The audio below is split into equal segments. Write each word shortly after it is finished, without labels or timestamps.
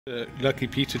Lucky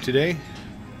pizza today.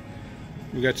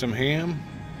 We got some ham.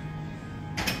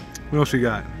 What else we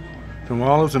got? Some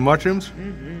olives and mushrooms.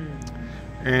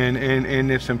 And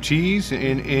then some cheese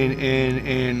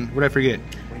and what did I forget?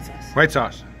 White sauce. White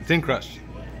sauce. Thin crust.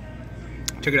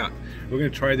 Check it out. We're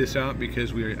gonna try this out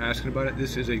because we were asking about it.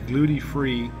 This is a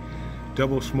gluten-free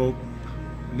double smoked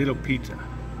little pizza.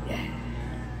 Yeah.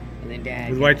 And then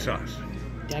Dad. With white sauce.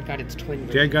 Dad got its twin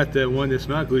version. Dad got the one that's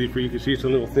not gluten-free. You can see it's a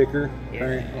little thicker. Yeah.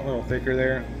 Right? A little thicker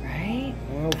there. Right?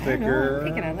 A little I thicker. know, I'm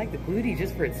thinking I like the gluten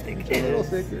just for its thickness. A little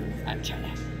thicker. I'd try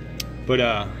that. But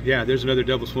yeah, there's another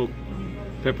double smoked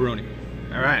pepperoni.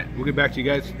 All right, we'll get back to you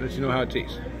guys. Let you know how it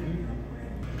tastes.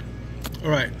 All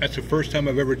right, that's the first time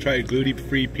I've ever tried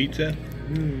gluten-free pizza.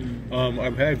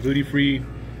 I've had gluten-free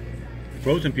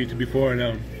frozen pizza before,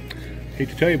 and hate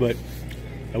to tell you, but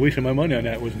I wasted my money on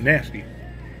that. It was nasty.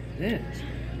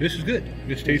 This is good.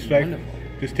 This tastes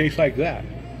like that,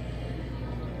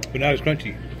 but not as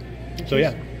crunchy. So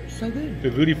yeah, so good.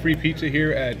 the gluten-free pizza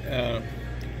here at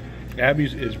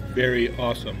Abby's is very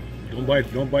awesome. Don't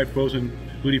buy frozen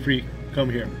gluten-free. Come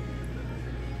here.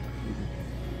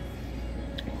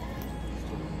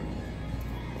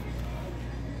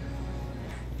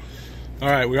 All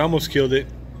right, we almost killed it.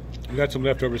 We got some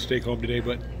leftover steak home today,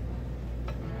 but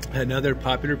another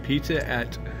popular pizza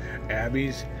at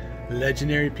Abby's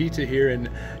Legendary Pizza here in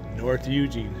North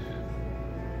Eugene.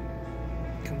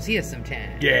 Come see us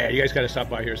sometime. Yeah, you guys got to stop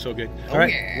by here. It's so good. All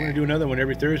right, yeah. we're going to do another one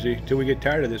every Thursday until we get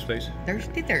tired of this place.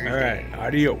 Thursday. All right,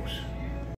 adios.